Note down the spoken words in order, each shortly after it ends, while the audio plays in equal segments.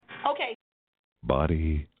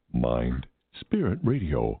Body, Mind, Spirit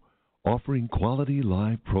Radio, offering quality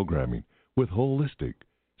live programming with holistic,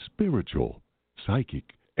 spiritual, psychic,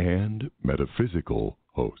 and metaphysical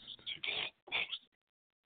hosts.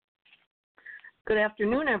 Good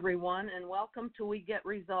afternoon, everyone, and welcome to We Get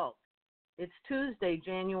Results. It's Tuesday,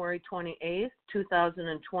 January 28th,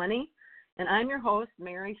 2020, and I'm your host,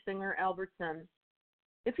 Mary Singer Albertson.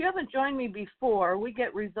 If you haven't joined me before, We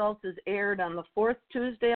Get Results is aired on the fourth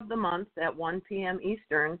Tuesday of the month at 1 p.m.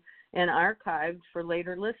 Eastern and archived for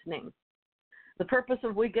later listening. The purpose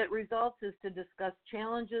of We Get Results is to discuss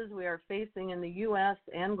challenges we are facing in the U.S.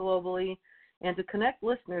 and globally and to connect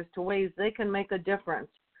listeners to ways they can make a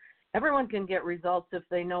difference. Everyone can get results if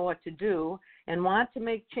they know what to do and want to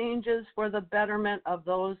make changes for the betterment of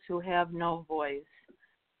those who have no voice.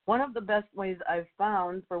 One of the best ways I've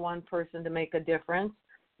found for one person to make a difference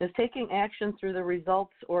is taking action through the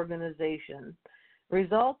Results organization.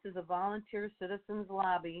 Results is a volunteer citizens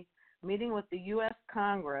lobby meeting with the U.S.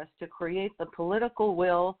 Congress to create the political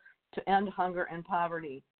will to end hunger and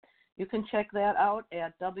poverty. You can check that out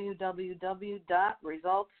at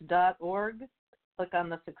www.results.org. Click on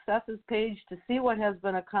the Successes page to see what has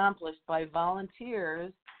been accomplished by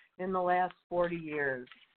volunteers in the last 40 years.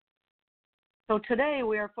 So today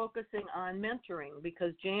we are focusing on mentoring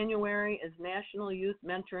because January is National Youth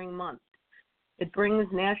Mentoring Month. It brings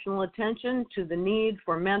national attention to the need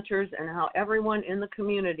for mentors and how everyone in the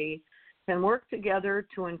community can work together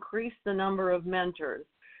to increase the number of mentors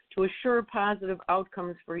to assure positive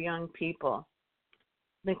outcomes for young people.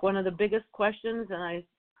 I think one of the biggest questions that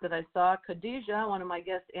I saw Khadija, one of my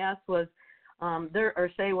guests, asked was,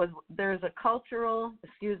 there's a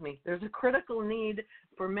critical need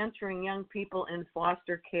for mentoring young people in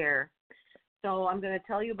foster care. So I'm going to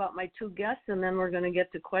tell you about my two guests, and then we're going to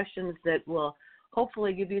get to questions that will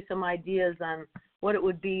hopefully give you some ideas on what it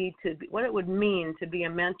would mean to be a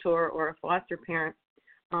mentor or a foster parent.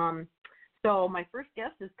 So my first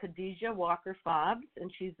guest is Khadija Walker-Fobbs,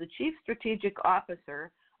 and she's the Chief Strategic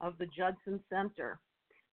Officer of the Judson Center.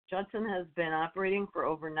 Judson has been operating for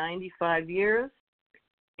over 95 years,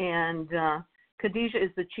 and Khadija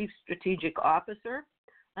is the Chief Strategic Officer.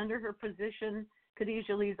 Under her position,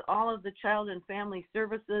 Khadija leads all of the Child and Family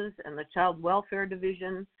Services and the Child Welfare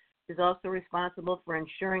Division. She's also responsible for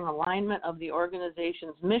ensuring alignment of the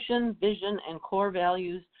organization's mission, vision, and core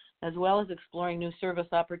values, as well as exploring new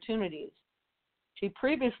service opportunities. She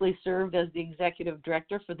previously served as the Executive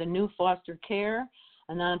Director for the New Foster Care,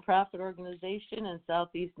 a nonprofit organization in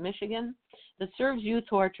Southeast Michigan that serves youth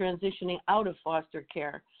who are transitioning out of foster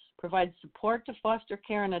care, provides support to foster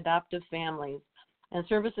care and adoptive families, and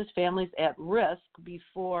services families at risk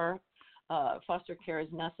before foster care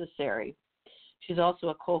is necessary. She's also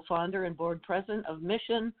a co-founder and board president of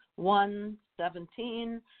Mission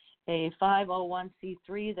 117, a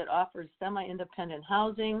 501c3 that offers semi-independent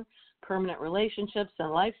housing, permanent relationships,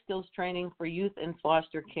 and life skills training for youth in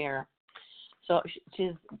foster care. So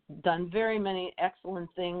she's done very many excellent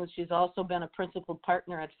things. She's also been a principal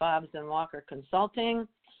partner at Fobbs and Walker Consulting,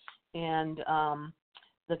 and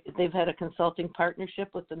they've had a consulting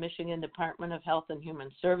partnership with the Michigan Department of Health and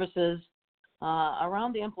Human Services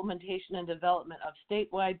around the implementation and development of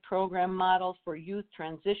statewide program model for youth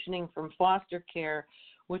transitioning from foster care,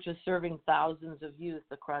 which is serving thousands of youth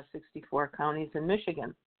across 64 counties in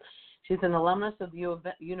Michigan. She's an alumnus of the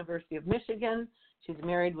University of Michigan. She's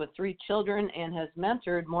married with 3 children and has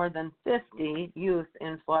mentored more than 50 youth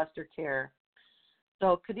in foster care.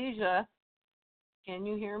 So, Khadija, can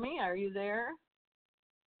you hear me? Are you there?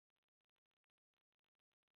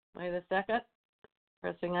 Wait a second.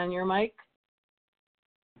 Pressing on your mic.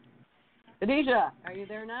 Khadija, are you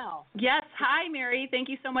there now? Yes. Hi, Mary. Thank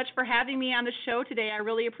you so much for having me on the show today. I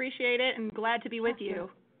really appreciate it and glad to be with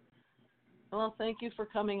you. Well, thank you for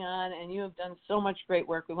coming on, and you have done so much great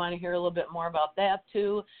work. We want to hear a little bit more about that,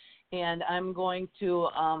 too. And I'm going to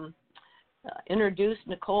introduce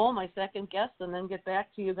Nicole, my second guest, and then get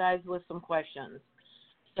back to you guys with some questions.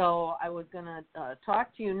 So I was going to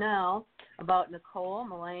talk to you now about Nicole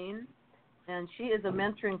Malane, and she is a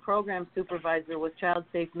mentoring program supervisor with Child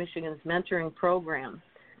Safe Michigan's mentoring program.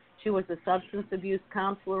 She was a substance abuse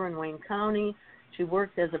counselor in Wayne County. She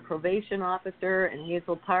worked as a probation officer in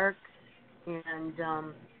Hazel Park, and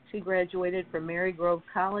she graduated from Mary Grove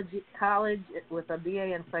College with a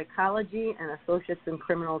BA in psychology and associates in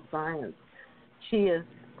criminal science. She is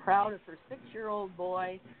proud of her 6-year-old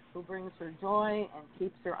boy who brings her joy and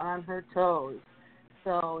keeps her on her toes.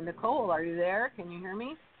 So, Nicole, are you there? Can you hear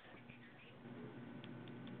me?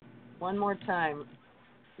 One more time.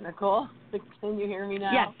 Nicole, can you hear me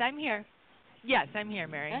now? Yes, I'm here. Yes, I'm here,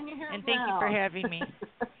 Mary. And you hear and thank you for having me.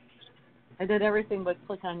 I did everything but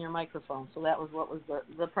click on your microphone, so that was what was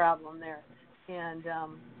the problem there. And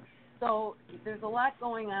so there's a lot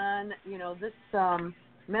going on. You know, this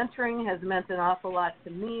mentoring has meant an awful lot to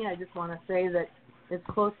me. I just want to say that it's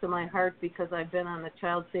close to my heart because I've been on the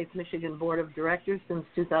Child Safe Michigan Board of Directors since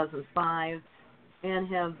 2005 and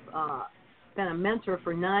have been a mentor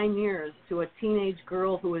for 9 years to a teenage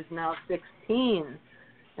girl who is now 16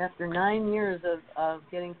 after 9 years of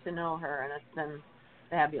getting to know her, and it's been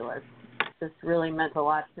fabulous. It's really meant a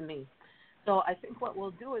lot to me. So I think what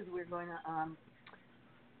we'll do is we're going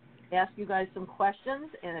to ask you guys some questions,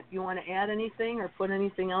 and if you want to add anything or put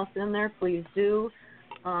anything else in there, please do.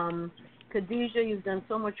 Khadija, you've done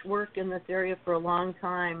so much work in this area for a long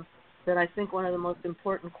time that I think one of the most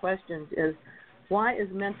important questions is, why is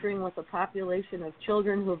mentoring with a population of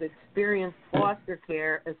children who have experienced foster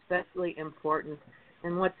care especially important,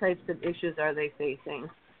 and what types of issues are they facing?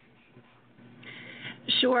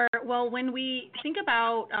 Sure. Well, when we think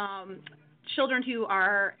about children who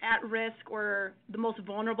are at risk or the most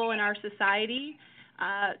vulnerable in our society,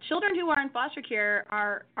 children who are in foster care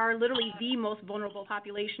are literally the most vulnerable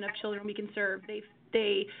population of children we can serve.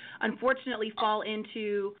 They unfortunately fall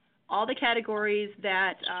into all the categories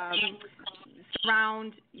that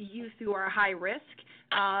surround youth who are high risk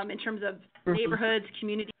in terms of neighborhoods,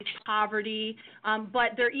 communities, poverty,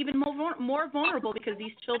 but they're even more vulnerable because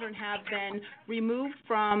these children have been removed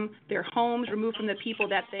from their homes, removed from the people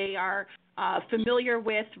that they are familiar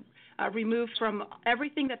with, removed from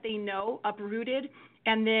everything that they know, uprooted,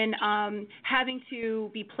 and then having to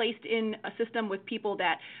be placed in a system with people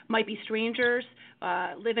that might be strangers,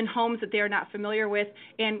 live in homes that they are not familiar with,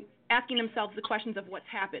 and asking themselves the questions of what's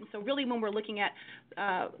happened. So really when we're looking at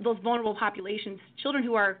those vulnerable populations, children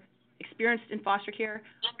who are experienced in foster care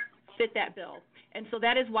fit that bill. And so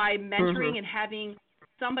that is why mentoring and having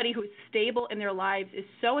somebody who's stable in their lives is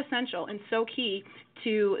so essential and so key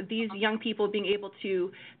to these young people being able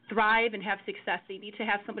to thrive and have success. They need to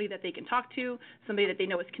have somebody that they can talk to, somebody that they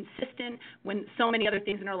know is consistent when so many other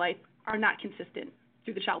things in their life are not consistent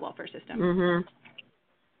through the child welfare system.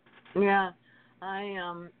 Yeah,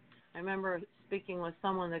 I remember speaking with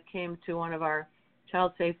someone that came to one of our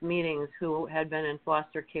Child Safe meetings who had been in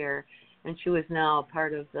foster care, and she was now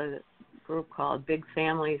part of the group called Big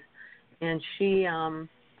Families, and she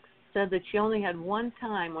said that she only had one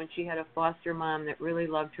time when she had a foster mom that really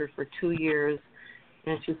loved her for 2 years,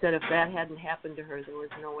 and she said if that hadn't happened to her, there was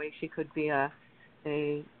no way she could be a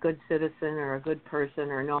good citizen or a good person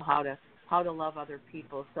or know how to love other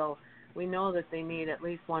people. So we know that they need at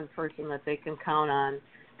least one person that they can count on,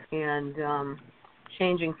 and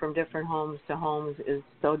changing from different homes to homes is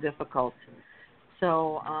so difficult.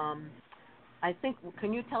 So I think,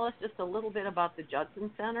 can you tell us just a little bit about the Judson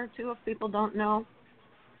Center, too, if people don't know?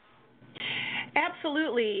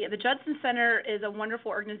 Absolutely. The Judson Center is a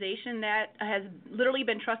wonderful organization that has literally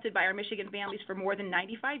been trusted by our Michigan families for more than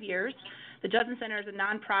 95 years. The Judson Center is a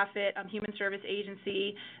nonprofit human service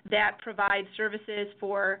agency that provides services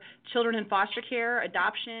for children in foster care,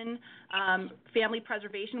 adoption, family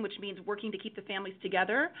preservation, which means working to keep the families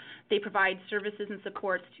together. They provide services and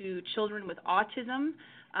supports to children with autism,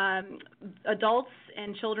 adults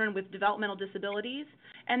and children with developmental disabilities,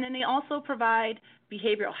 and then they also provide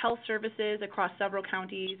behavioral health services across several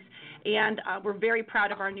counties, and we're very proud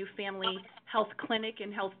of our new family health clinic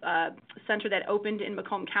and health center that opened in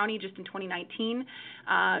Macomb County just in 2019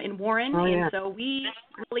 in Warren. And so we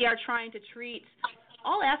really are trying to treat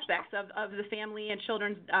all aspects of the family and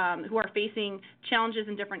children who are facing challenges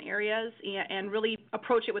in different areas and really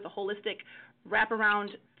approach it with a holistic wraparound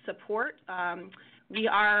support. We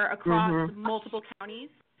are across multiple counties,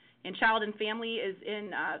 and Child and Family is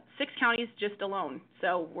in 6 counties just alone.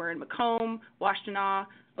 So we're in Macomb, Washtenaw,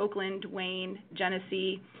 Oakland, Wayne,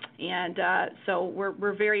 Genesee, and so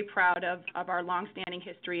we're very proud of our longstanding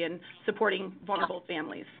history in supporting vulnerable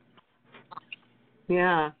families.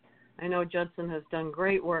 Yeah, I know Judson has done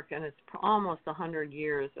great work, and it's almost 100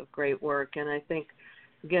 years of great work, and I think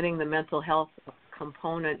getting the mental health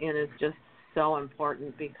component in is just so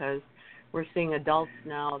important because we're seeing adults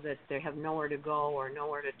now that they have nowhere to go or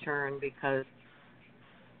nowhere to turn because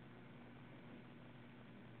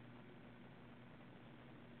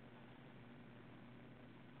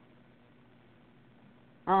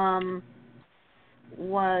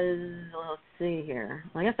let's see here.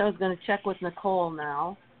 I guess I was going to check with Nicole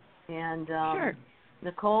now. And Sure.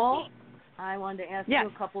 Nicole, I wanted to ask you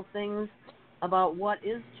a couple things about what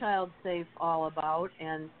is Child Safe all about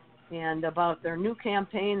and about their new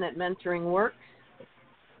campaign that Mentoring Works.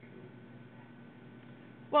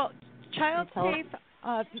 Well, Child Safe,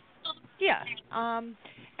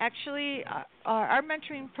 Actually, our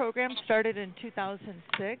mentoring program started in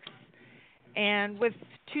 2006, and with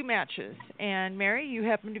 2 matches. And Mary, you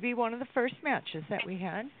happened to be one of the first matches that we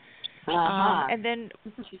had. And then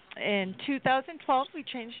in 2012, we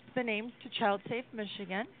changed the name to Child Safe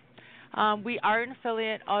Michigan. We are an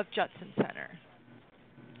affiliate of Judson Center.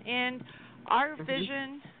 And our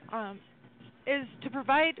vision is to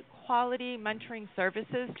provide quality mentoring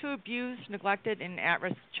services to abused, neglected, and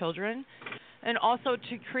at-risk children, and also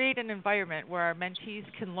to create an environment where our mentees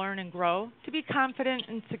can learn and grow to be confident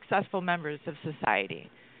and successful members of society.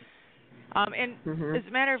 And as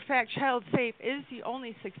a matter of fact, Child Safe is the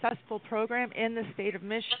only successful program in the state of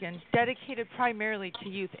Michigan dedicated primarily to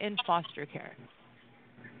youth in foster care.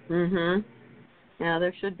 Yeah,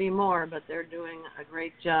 there should be more, but they're doing a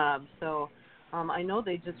great job. So I know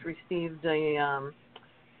they just received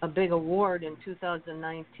a big award in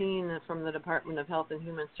 2019 from the Department of Health and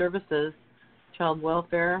Human Services, Child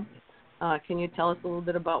Welfare. Can you tell us a little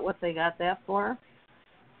bit about what they got that for?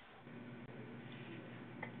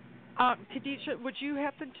 Khadija, would you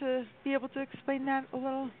happen to be able to explain that a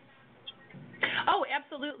little? Oh,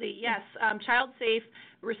 absolutely, yes. Child Safe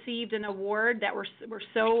received an award that we're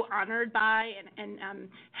so honored by and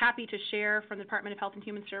happy to share from the Department of Health and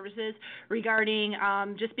Human Services regarding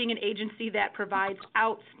just being an agency that provides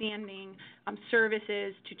outstanding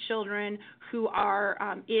services to children who are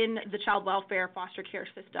in the child welfare foster care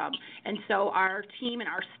system. And so our team and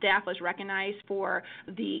our staff was recognized for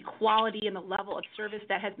the quality and the level of service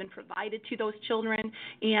that has been provided to those children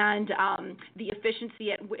and the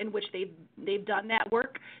efficiency in which they've done that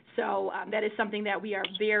work. So that is something that we are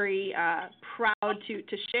very proud to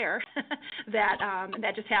share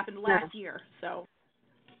that just happened last year. So.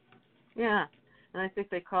 Yeah, and I think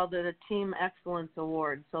they called it a Team Excellence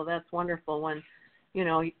Award. So that's wonderful when, you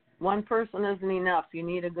know, one person isn't enough. You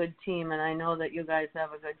need a good team, and I know that you guys have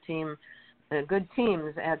a good team, good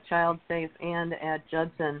teams at Child Safe and at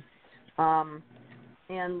Judson.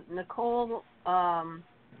 And Nicole,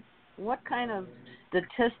 what kind of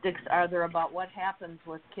statistics are there about what happens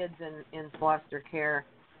with kids in foster care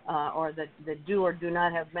or that do or do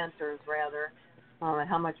not have mentors, rather, and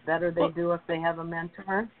how much better they do if they have a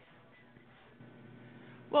mentor?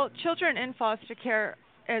 Well, children in foster care,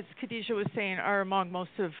 as Khadija was saying, are among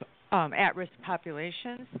most of at-risk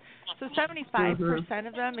populations. So 75%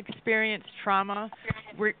 of them experience trauma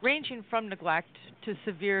ranging from neglect to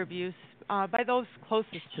severe abuse by those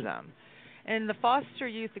closest to them. And the foster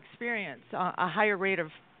youth experience a higher rate of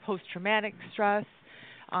post-traumatic stress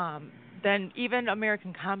than even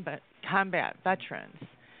American combat veterans.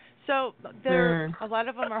 So a lot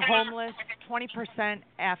of them are homeless, 20%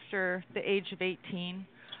 after the age of 18,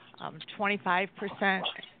 25%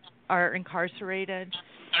 are incarcerated.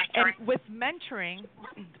 And with mentoring,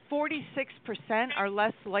 46% are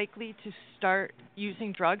less likely to start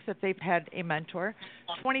using drugs if they've had a mentor.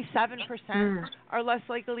 27% are less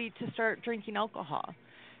likely to start drinking alcohol.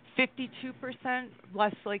 52%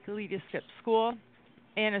 less likely to skip school.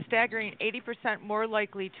 And a staggering 80% more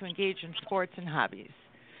likely to engage in sports and hobbies.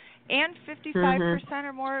 And 55%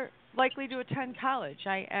 are more likely to attend college.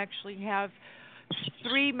 I actually have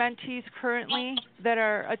 3 mentees currently that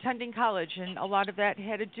are attending college, and a lot of that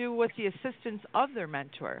had to do with the assistance of their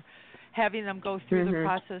mentor, having them go through the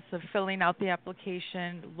process of filling out the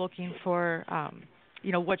application, looking for,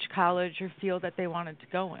 which college or field that they wanted to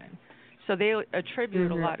go in. So they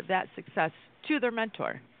attribute a lot of that success to their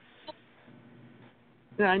mentor.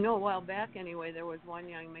 Yeah, I know a while back anyway, there was one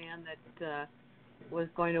young man that was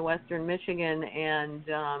going to Western Michigan and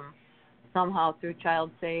somehow through Child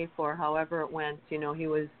Safe or however it went, he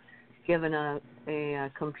was given a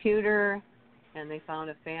computer, and they found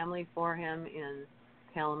a family for him in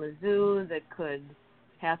Kalamazoo that could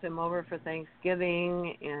have him over for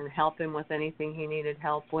Thanksgiving and help him with anything he needed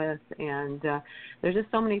help with. And there's just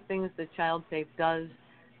so many things that Child Safe does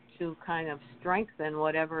to kind of strengthen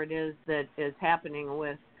whatever it is that is happening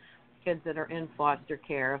with kids that are in foster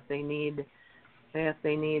care. If they need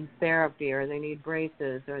therapy, or they need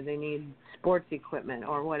braces, or they need sports equipment,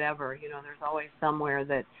 or whatever, there's always somewhere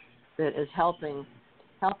that is helping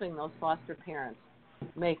those foster parents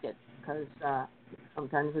make it, because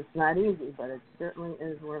sometimes it's not easy, but it certainly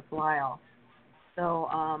is worthwhile. So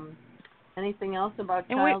anything else about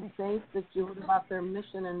Child Safe that you would about their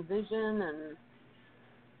mission and vision?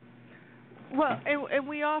 Well, and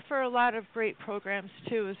we offer a lot of great programs,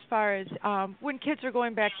 too, as far as when kids are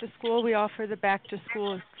going back to school, we offer the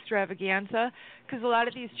back-to-school extravaganza, because a lot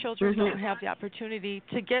of these children don't have the opportunity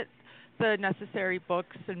to get the necessary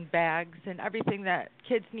books and bags and everything that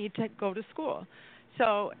kids need to go to school.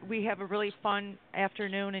 So we have a really fun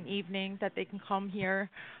afternoon and evening that they can come here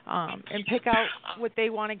and pick out what they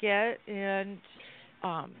want to get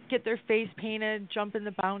their face painted, jump in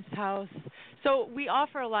the bounce house. So we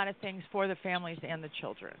offer a lot of things for the families and the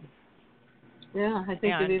children. Yeah, I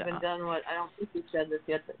think you've even done I don't think you said this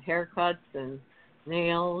yet, but haircuts and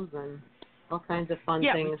nails and all kinds of fun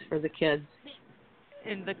things for the kids.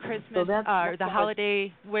 In the Christmas or the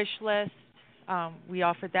holiday wish list, we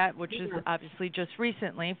offered that, which is obviously just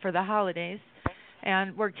recently for the holidays,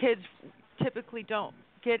 and where kids typically don't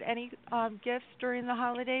get any gifts during the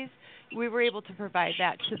holidays, we were able to provide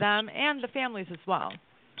that to them and the families as well,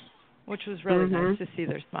 which was really nice to see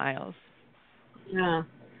their smiles. Yeah.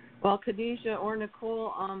 Well, Khadija or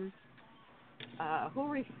Nicole, who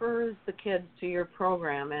refers the kids to your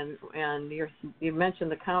program? And you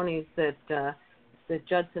mentioned the counties that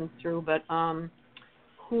Judson's through, but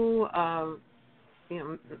who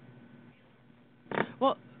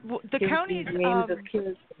Well, the counties. Names of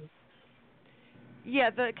kids.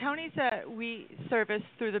 Yeah, the counties that we service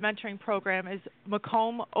through the mentoring program is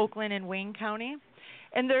Macomb, Oakland, and Wayne County.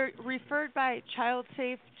 And they're referred by Child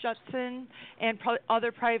Safe, Judson, and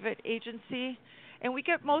other private agency. And we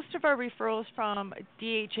get most of our referrals from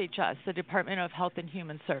DHHS, the Department of Health and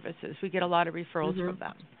Human Services. We get a lot of referrals from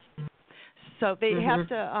them. So they have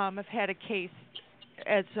to have had a case,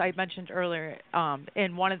 as I mentioned earlier,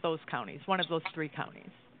 in one of those counties, one of those 3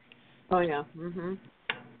 counties. Oh, yeah.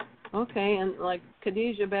 Okay, and like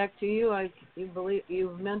Khadija, back to you. You believe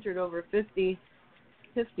you've mentored over 50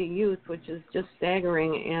 youth, which is just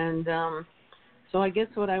staggering. And so I guess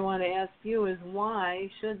what I want to ask you is, why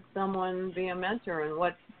should someone be a mentor, and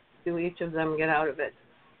what do each of them get out of it?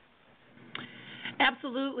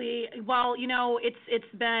 Absolutely. Well, it's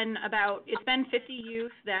been 50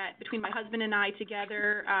 youth that between my husband and I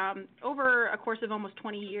together over a course of almost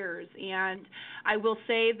 20 years, and I will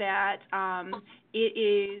say that it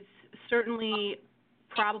is certainly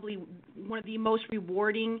probably one of the most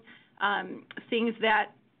rewarding things that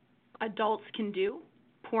adults can do,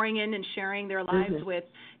 pouring in and sharing their lives with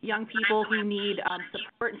young people who need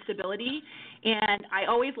support and stability. And I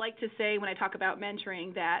always like to say when I talk about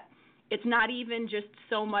mentoring that it's not even just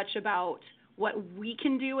so much about what we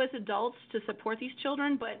can do as adults to support these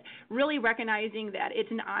children, but really recognizing that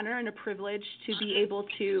it's an honor and a privilege to be able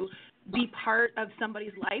to be part of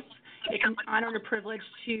somebody's life. It's an honor and a privilege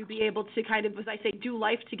to be able to kind of, as I say, do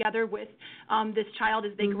life together with this child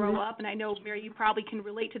as they grow up. And I know, Mary, you probably can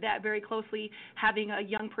relate to that very closely, having a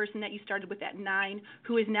young person that you started with at 9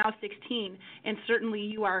 who is now 16. And certainly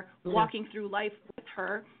you are walking through life with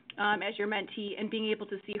her as your mentee and being able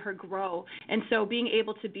to see her grow. And so being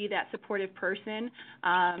able to be that supportive person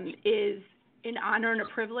is an honor and a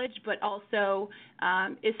privilege, but also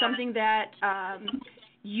is something that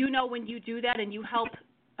when you do that and you help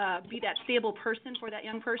be that stable person for that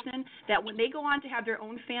young person, that when they go on to have their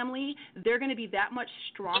own family, they're going to be that much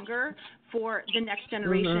stronger for the next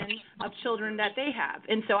generation of children that they have.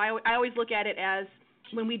 And so I always look at it as,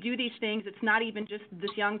 when we do these things, it's not even just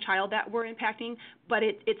this young child that we're impacting, but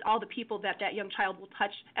it's all the people that young child will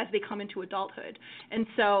touch as they come into adulthood. And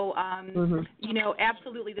so,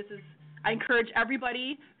 absolutely, I encourage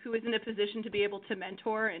everybody who is in a position to be able to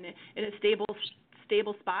mentor in a stable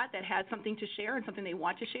spot that has something to share and something they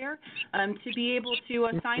want to share, to be able to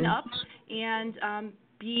sign up and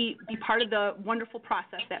be part of the wonderful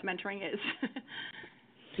process that mentoring is.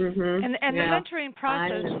 And the mentoring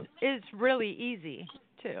process is really easy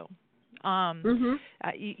too.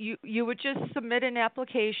 You would just submit an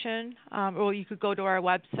application, or you could go to our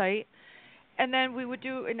website, and then we would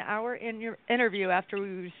do an hour interview after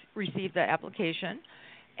we receive the application.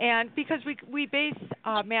 And because we base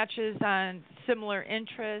matches on similar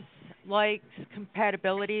interests, likes,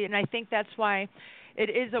 compatibility, and I think that's why it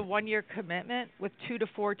is a 1-year commitment with 2 to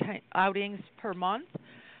 4 outings per month.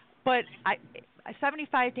 But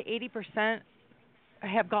 75 to 80%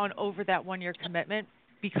 have gone over that 1-year commitment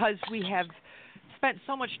because we have spent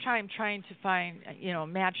so much time trying to find,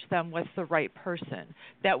 match them with the right person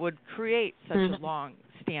that would create such a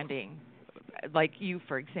long-standing, like you,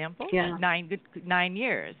 for example, 9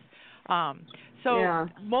 years.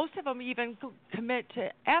 Most of them even commit to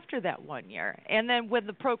after that 1 year. And then when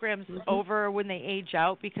the program's over, when they age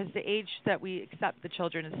out, because the age that we accept the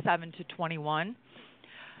children is 7 to 21,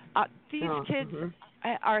 these kids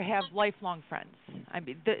have lifelong friends. I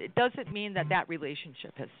mean, it doesn't mean that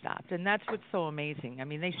relationship has stopped, and that's what's so amazing. I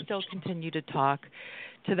mean, they still continue to talk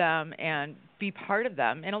to them and be part of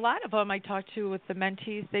them. And a lot of them I talk to with the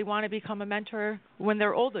mentees, they want to become a mentor when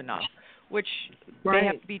they're old enough, which they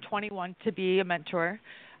have to be 21 to be a mentor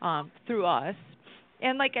through us.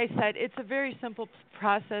 And like I said, it's a very simple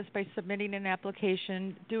process by submitting an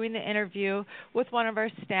application, doing the interview with one of our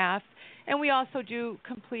staff, and we also do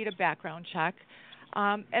complete a background check,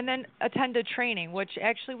 and then attend a training, which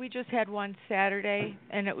actually we just had one Saturday,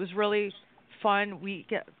 and it was really fun. We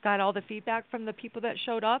got all the feedback from the people that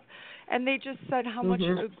showed up, and they just said how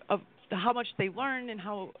much they learned and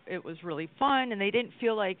how it was really fun, and they didn't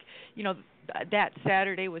feel like, that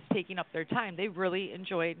Saturday was taking up their time. They really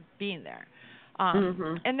enjoyed being there.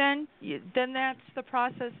 And then that's the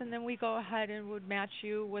process, and then we go ahead and would match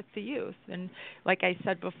you with the youth. And like I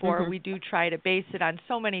said before, we do try to base it on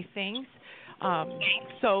so many things.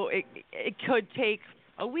 So it could take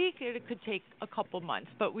a week, it could take a couple months,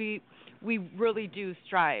 but we really do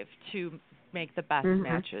strive to make the best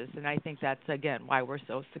matches, and I think that's, again, why we're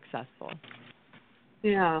so successful.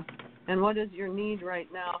 Yeah. And what is your need right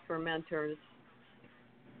now for mentors?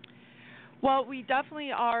 Well, we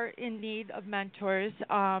definitely are in need of mentors,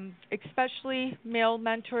 especially male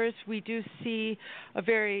mentors. We do see a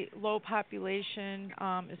very low population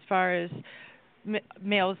as far as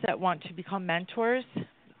males that want to become mentors.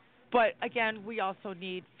 But, again, we also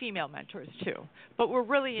need female mentors, too. But we're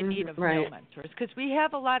really in need of male mentors because we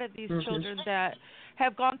have a lot of these children that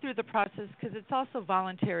have gone through the process because it's also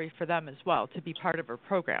voluntary for them as well to be part of our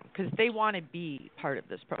program because they want to be part of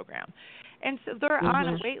this program. And so they're on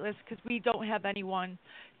a wait list because we don't have anyone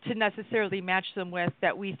to necessarily match them with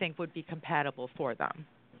that we think would be compatible for them.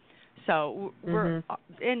 So we're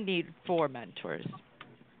in need for mentors.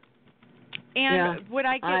 And what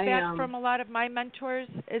I get back from a lot of my mentors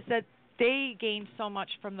is that they gain so much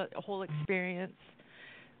from the whole experience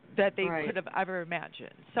that they could have ever imagined.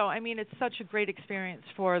 So, I mean, it's such a great experience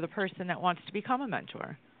for the person that wants to become a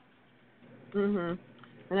mentor.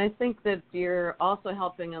 And I think that you're also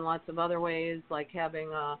helping in lots of other ways, like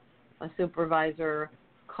having a supervisor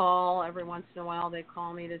call. Every once in a while they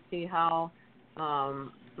call me to see how my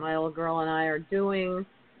little girl and I are doing.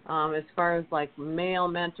 As far as, like, male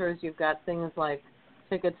mentors, you've got things like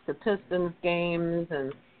tickets to Pistons games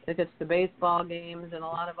and tickets to baseball games and a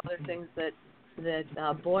lot of other things that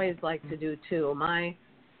boys like to do, too.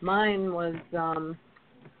 Mine was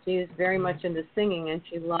she's very much into singing, and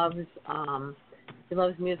she loves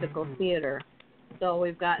musical theater. So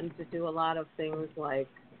we've gotten to do a lot of things like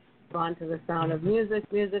gone to the Sound of Music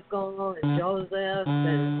musical and Joseph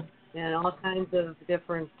and all kinds of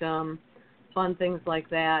different fun things like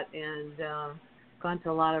that, and gone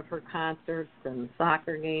to a lot of her concerts and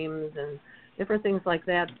soccer games and different things like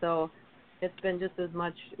that. So it's been just as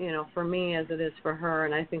much, for me as it is for her,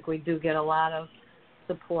 and I think we do get a lot of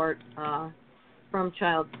support from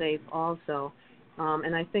Child Safe also.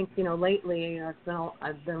 And I think, lately,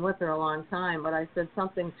 I've been with her a long time, but I said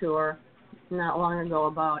something to her not long ago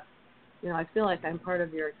about, I feel like I'm part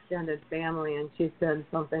of your extended family, and she said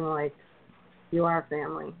something like, you are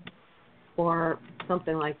family, or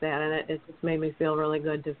something like that, and it just made me feel really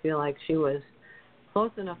good to feel like she was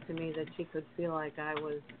close enough to me that she could feel like I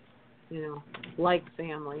was, like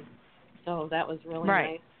family. So that was really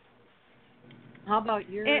nice. How about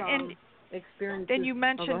your experience? And you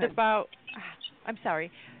mentioned about,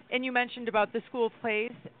 and you mentioned about the school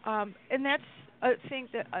plays, and that's a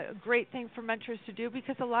great thing for mentors to do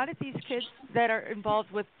because a lot of these kids that are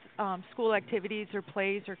involved with school activities or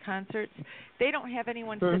plays or concerts, they don't have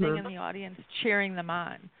anyone sitting in the audience cheering them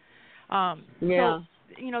on. So,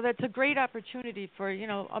 that's a great opportunity for,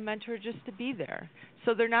 a mentor just to be there.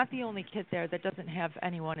 So they're not the only kid there that doesn't have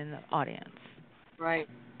anyone in the audience. Right.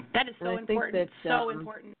 That is so important. So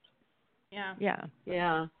important. Yeah. Yeah.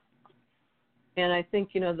 Yeah. And I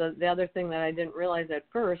think, the other thing that I didn't realize at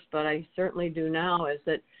first, but I certainly do now, is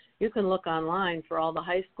that you can look online for all the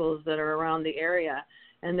high schools that are around the area,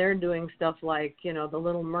 and they're doing stuff like, The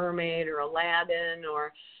Little Mermaid or Aladdin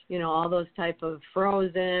or, all those type of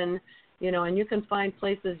Frozen, and you can find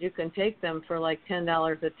places you can take them for like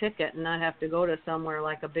 $10 a ticket and not have to go to somewhere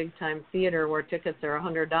like a big-time theater where tickets are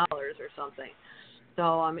 $100 or something.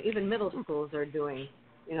 So even middle schools are doing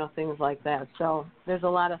things like that. So there's a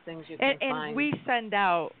lot of things you can find. And we send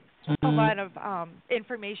out a lot of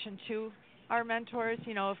information to our mentors.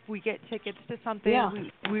 If we get tickets to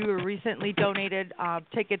something, we were recently donated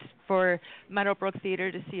tickets for Meadowbrook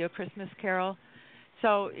Theater to see A Christmas Carol.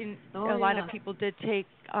 So a lot of people did take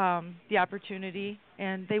the opportunity,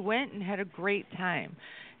 and they went and had a great time.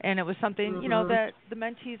 And it was something, that the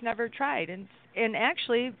mentees never tried. And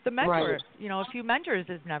actually, the mentor, a few mentors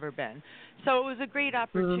has never been. So it was a great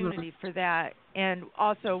opportunity for that. And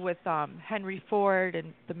also with Henry Ford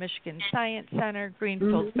and the Michigan Science Center,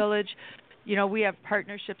 Greenfield Village, we have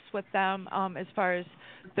partnerships with them as far as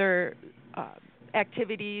their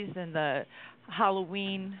activities and the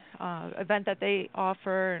Halloween event that they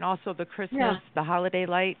offer, and also the Christmas, the holiday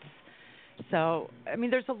lights. So, I mean,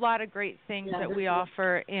 there's a lot of great things that we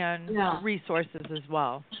offer and resources as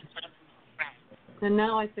well. And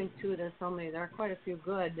now I think, too, there are quite a few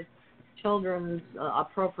good children's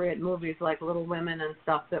appropriate movies like Little Women and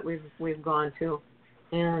stuff that we've gone to.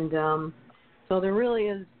 And so there really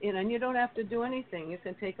is, and you don't have to do anything. You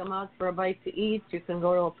can take them out for a bite to eat. You can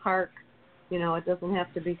go to a park. It doesn't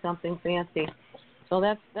have to be something fancy. So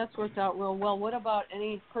that's worked out real well. What about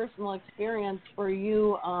any personal experience for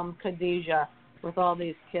you, Khadija, with all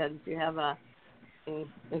these kids? Do you have a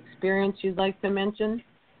experience you'd like to mention?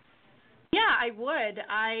 Yeah, I would.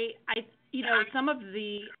 I some of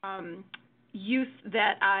the youth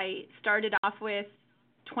that I started off with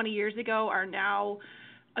 20 years ago are now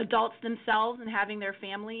adults themselves and having their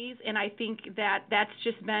families, and I think that that's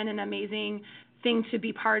just been an amazing thing to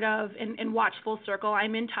be part of and watch full circle.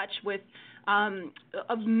 I'm in touch with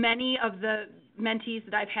many of the mentees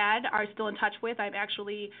that I've had are still in touch with. I'm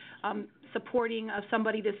actually supporting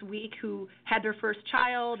somebody this week who had their first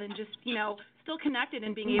child and just, still connected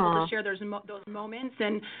and being able to share those moments.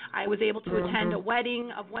 And I was able to attend a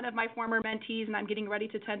wedding of one of my former mentees, and I'm getting ready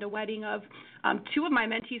to attend a wedding of two of my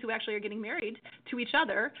mentees who actually are getting married to each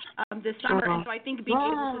other this summer. And so I think being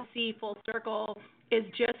able to see full circle is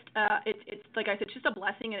just, it's like I said, just a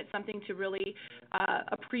blessing, and it's something to really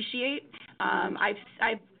appreciate.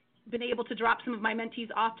 I've been able to drop some of my mentees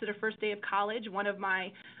off to their first day of college. One of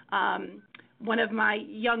my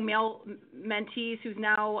young male mentees who's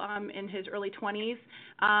now in his early 20s,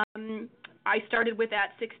 I started with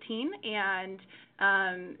at 16,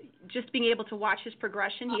 and just being able to watch his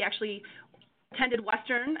progression. He actually attended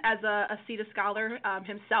Western as a CETA scholar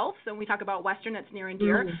himself, so when we talk about Western, that's near and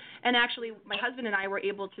dear. And actually, my husband and I were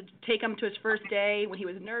able to take him to his first day when he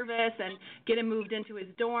was nervous and get him moved into his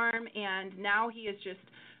dorm, and now he is just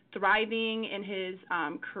thriving in his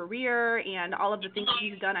career and all of the things that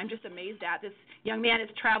he's done. I'm just amazed at. This young man has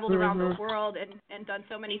traveled around the world and done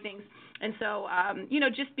so many things. And so,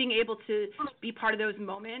 just being able to be part of those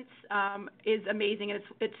moments is amazing. And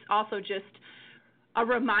it's also just a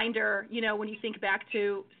reminder, when you think back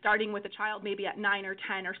to starting with a child maybe at 9 or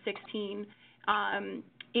 10 or 16,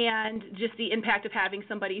 and just the impact of having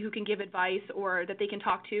somebody who can give advice or that they can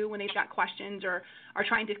talk to when they've got questions or are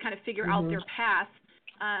trying to kind of figure out their path.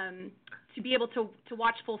 To be able to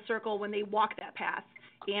watch full circle when they walk that path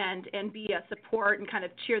and be a support and kind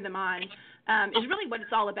of cheer them on is really what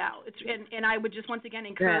it's all about. And I would just once again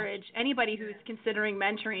encourage anybody who's considering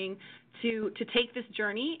mentoring to take this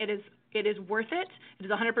journey. It is worth it. It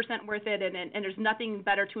is 100% worth it, and there's nothing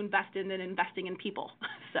better to invest in than investing in people.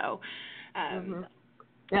 So, and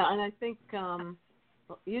I think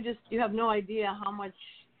you have no idea how much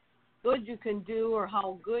good you can do or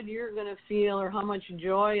how good you're going to feel or how much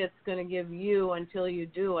joy it's going to give you until you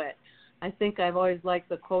do it. I think I've always liked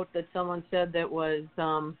the quote that someone said that was,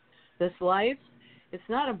 this life, it's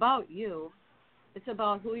not about you. It's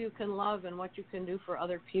about who you can love and what you can do for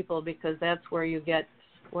other people, because that's where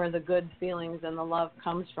the good feelings and the love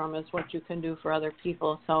comes from, is what you can do for other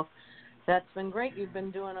people. So that's been great. You've been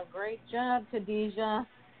doing a great job, Khadija.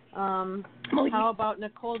 How about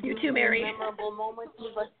Nicole? You too, Mary. Memorable moment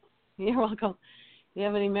You're welcome. Do you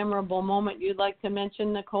have any memorable moment you'd like to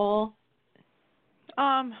mention, Nicole?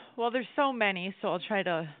 Well, there's so many, so I'll try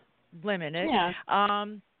to limit it. Yeah.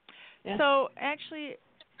 So actually,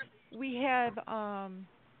 we have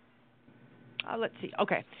let's see.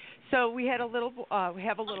 Okay, so we have a little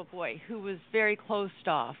boy who was very closed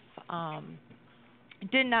off.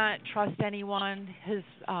 Did not trust anyone. His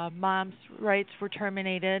mom's rights were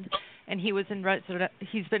terminated, and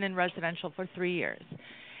he's been in residential for 3 years.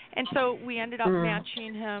 And so we ended up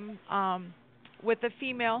matching him with a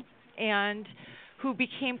female, and who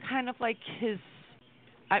became kind of like his.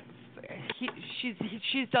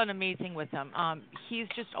 She's done amazing with him. He's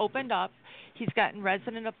just opened up. He's gotten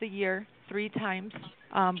Resident of the Year 3 times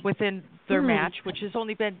within their match, which has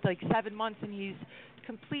only been like 7 months, and he's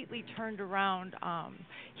completely turned around.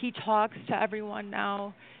 He talks to everyone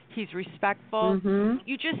now. He's respectful.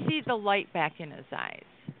 You just see the light back in his eyes.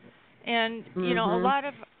 And a lot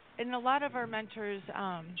of our mentors,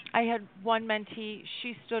 I had one mentee,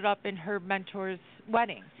 she stood up in her mentor's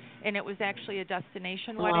wedding, and it was actually a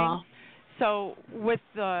destination wedding. So with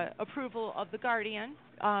the approval of the guardian,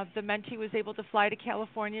 the mentee was able to fly to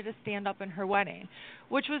California to stand up in her wedding,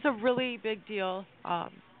 which was a really big deal,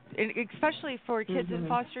 especially for kids in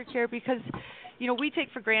foster care, because, we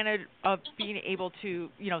take for granted of being able to,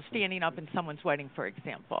 standing up in someone's wedding, for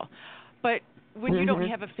example. But when you don't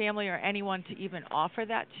have a family or anyone to even offer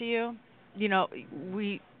that to you,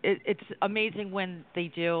 it's amazing when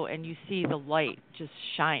they do, and you see the light just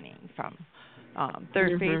shining from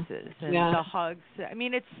their faces and the hugs. I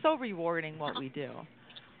mean, it's so rewarding what we do.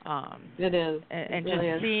 It is. And it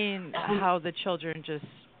really just is. seeing how the children just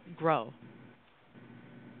grow.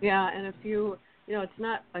 Yeah, and if it's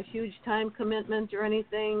not a huge time commitment or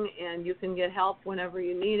anything, and you can get help whenever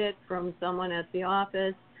you need it from someone at the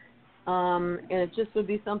office. And it just would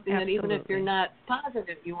be something that even if you're not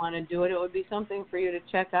positive you want to do it, it would be something for you to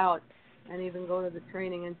check out and even go to the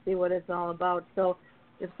training and see what it's all about. So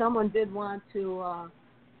if someone did want to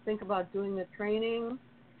think about doing the training,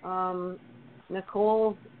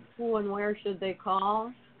 Nicole, who and where should they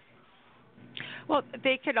call? Well,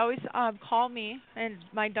 they could always call me, and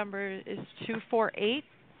my number is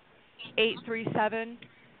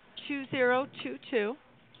 248-837-2022.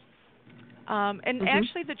 And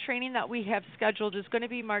actually the training that we have scheduled is going to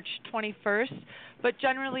be March 21st, but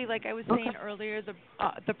generally, like I was saying earlier,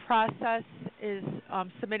 the process is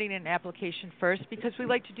submitting an application first, because we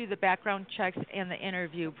like to do the background checks and the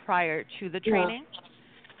interview prior to the training.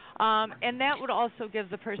 And that would also give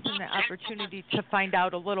the person the opportunity to find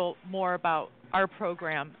out a little more about our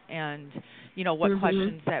program and, what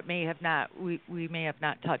questions that we may have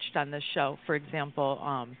not touched on this show, for example,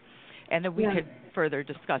 and then we could further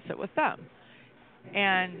discuss it with them.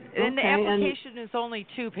 And the application is only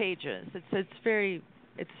 2 pages.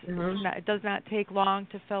 It does not take long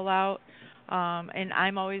to fill out, and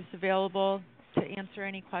I'm always available to answer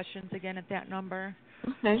any questions again at that number.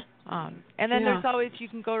 Okay. And then there's always, you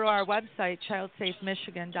can go to our website,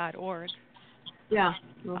 childsafemichigan.org. Yeah.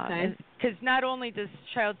 Okay. Because not only does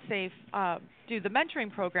ChildSafe do the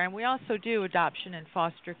mentoring program, we also do adoption and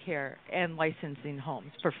foster care and licensing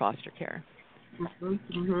homes for foster care.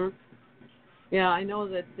 Yeah, I know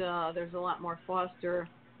that there's a lot more foster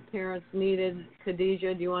parents needed.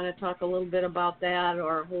 Khadija, do you want to talk a little bit about that,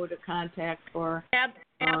 or who to contact for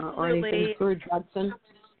or anything through Judson?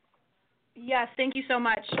 Yes, thank you so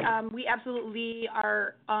much. We absolutely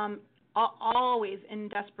are always in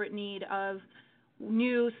desperate need of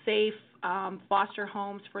new, safe foster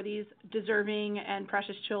homes for these deserving and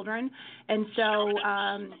precious children. And so,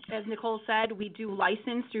 as Nicole said, we do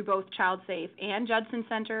license through both ChildSafe and Judson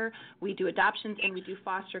Center. We do adoptions and we do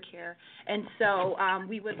foster care. And so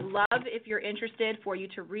we would love, if you're interested, for you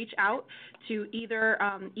to reach out to either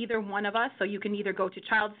one of us. So you can either go to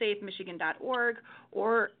childsafemichigan.org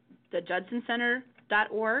or the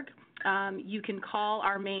judsonCenter.org. You can call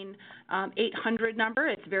our main 800 number.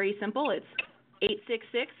 It's very simple. It's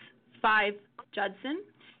 866-5-JUDSON.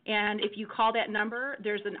 And if you call that number,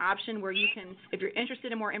 there's an option where you can, if you're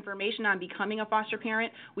interested in more information on becoming a foster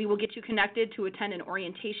parent, we will get you connected to attend an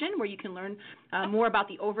orientation where you can learn more about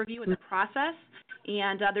the overview and the process.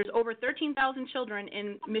 And there's over 13,000 children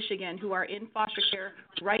in Michigan who are in foster care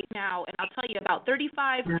right now. And I'll tell you, about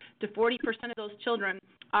 35 to 40% of those children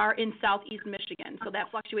are in southeast Michigan. So that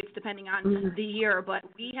fluctuates depending on the year, but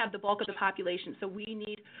we have the bulk of the population. So we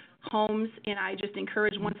need homes, and I just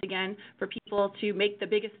encourage once again for people to make the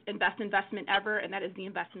biggest and best investment ever, and that is the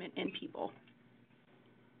investment in people.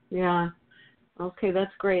 Yeah. Okay,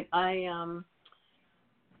 that's great. I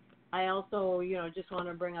also, just want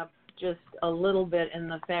to bring up just a little bit in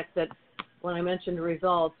the fact that when I mentioned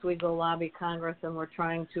results, we go lobby Congress, and we're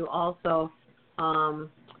trying to also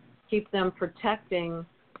keep them protecting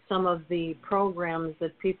some of the programs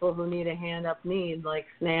that people who need a hand up need, like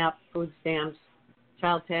SNAP, food stamps,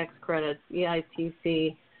 child tax credits,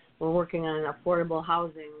 EITC. We're working on affordable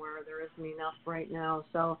housing where there isn't enough right now.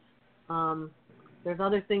 So there's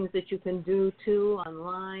other things that you can do, too,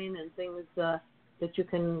 online, and things that you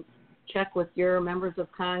can check with your members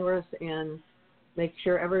of Congress and make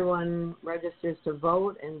sure everyone registers to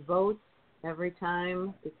vote and votes every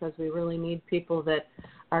time, because we really need people that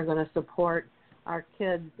are going to support our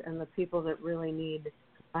kids and the people that really need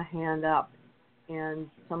a hand up. And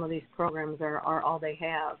some of these programs are all they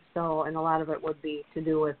have. So, and a lot of it would be to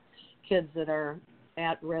do with kids that are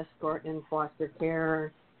at risk or in foster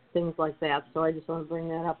care, things like that. So I just want to bring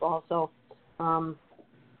that up also.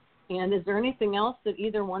 And is there anything else that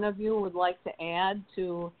either one of you would like to add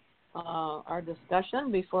to our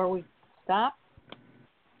discussion before we stop?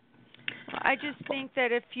 I just think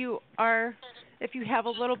that if you have a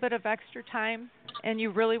little bit of extra time and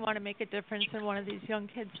you really want to make a difference in one of these young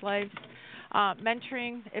kids' lives,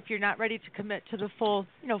 mentoring, if you're not ready to commit to the full,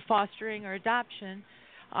 fostering or adoption,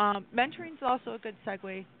 mentoring is also a good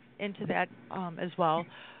segue into that as well.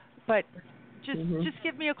 But just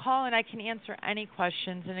give me a call and I can answer any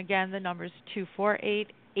questions. And again, the number is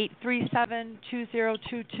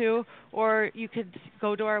 837-2022, or you could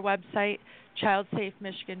go to our website,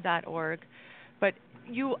 childsafemichigan.org. But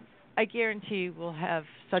I guarantee, will have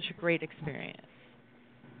such a great experience.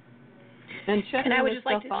 And checking this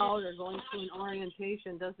stuff out or going to an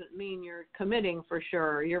orientation doesn't mean you're committing for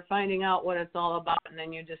sure. You're finding out what it's all about, and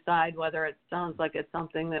then you decide whether it sounds like it's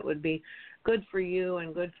something that would be good for you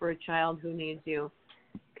and good for a child who needs you.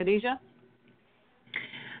 Khadija?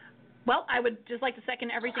 Well, I would just like to second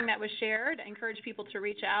everything that was shared. I encourage people to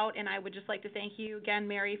reach out, and I would just like to thank you again,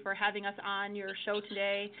 Mary, for having us on your show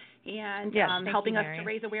today and helping us to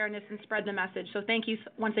raise awareness and spread the message. So thank you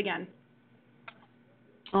once again.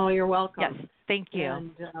 Oh, you're welcome. Yes, thank you. And,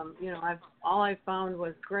 all I found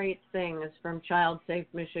was great things from Child Safe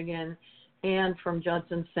Michigan and from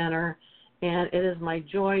Judson Center. And it is my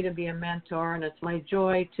joy to be a mentor, and it's my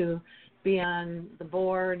joy to be on the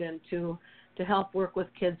board and to help work with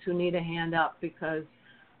kids who need a hand up, because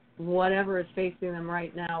whatever is facing them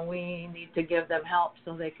right now, we need to give them help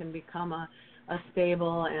so they can become a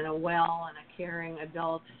stable and a well and a caring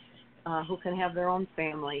adult who can have their own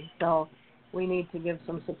family. So we need to give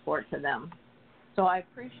some support to them. So I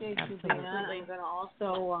appreciate you being on. I'm going to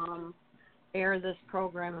also air this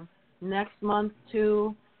program next month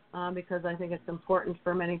too, because I think it's important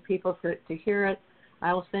for many people to hear it.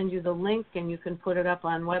 I will send you the link, and you can put it up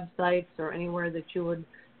on websites or anywhere that you would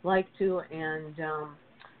like to. And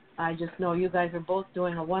I just know you guys are both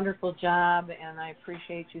doing a wonderful job, and I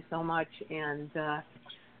appreciate you so much. And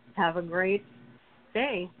have a great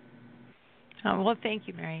day. Oh, well, thank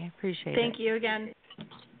you, Mary. I appreciate it. Thank you again.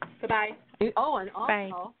 Goodbye. Oh, and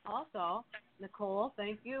also, Nicole,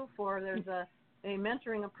 thank you there's a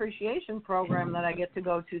mentoring appreciation program that I get to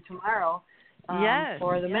go to tomorrow.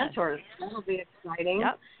 For the mentors. That'll be exciting.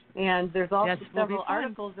 Yep. And there's also several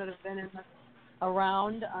articles that have been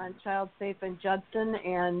around on Child Safe in Judson.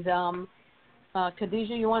 And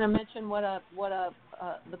Khadija, you want to mention what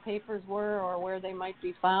the papers were or where they might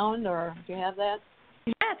be found, or do you have that?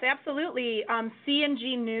 Yes, absolutely.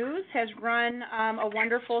 C&G News has run a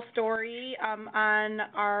wonderful story on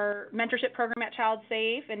our mentorship program at Child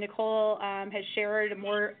Safe, and Nicole has shared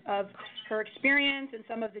more of her experience and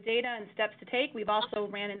some of the data and steps to take. We've also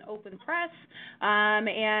ran an open press,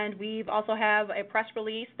 and we've also have a press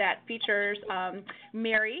release that features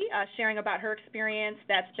Mary sharing about her experience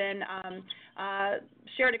that's been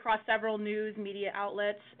shared across several news media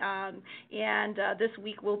outlets. And this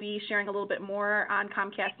week we'll be sharing a little bit more on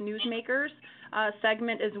Comcast Newsmakers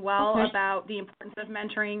segment as well about the importance of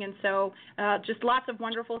mentoring. And so just lots of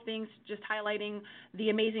wonderful things, just highlighting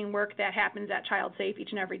the amazing work that happens at Child Safe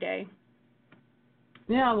each and every day.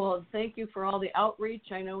 Yeah, well, thank you for all the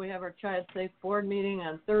outreach. I know we have our Child Safe board meeting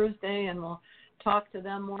on Thursday, and we'll talk to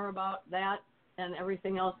them more about that and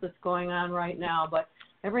everything else that's going on right now. But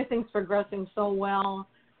everything's progressing so well.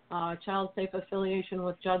 Child Safe affiliation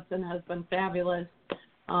with Judson has been fabulous.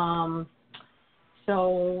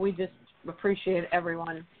 So we just appreciate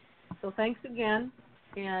everyone. So thanks again,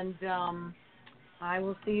 and I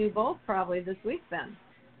will see you both probably this week then.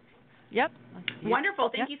 Yep. Wonderful.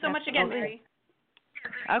 Thank you so much again, Mary.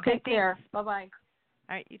 Okay, take care. Bye-bye.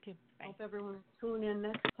 All right, you too. Bye. Hope everyone tune in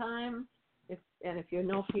next time. If you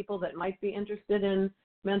know people that might be interested in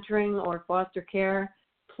mentoring or foster care,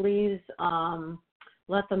 please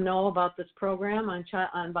let them know about this program on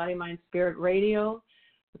Body, Mind, Spirit Radio.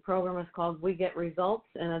 The program is called We Get Results,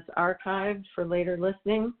 and it's archived for later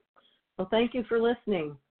listening. So thank you for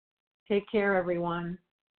listening. Take care, everyone.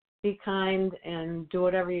 Be kind and do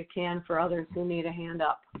whatever you can for others who need a hand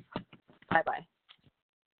up. Bye-bye.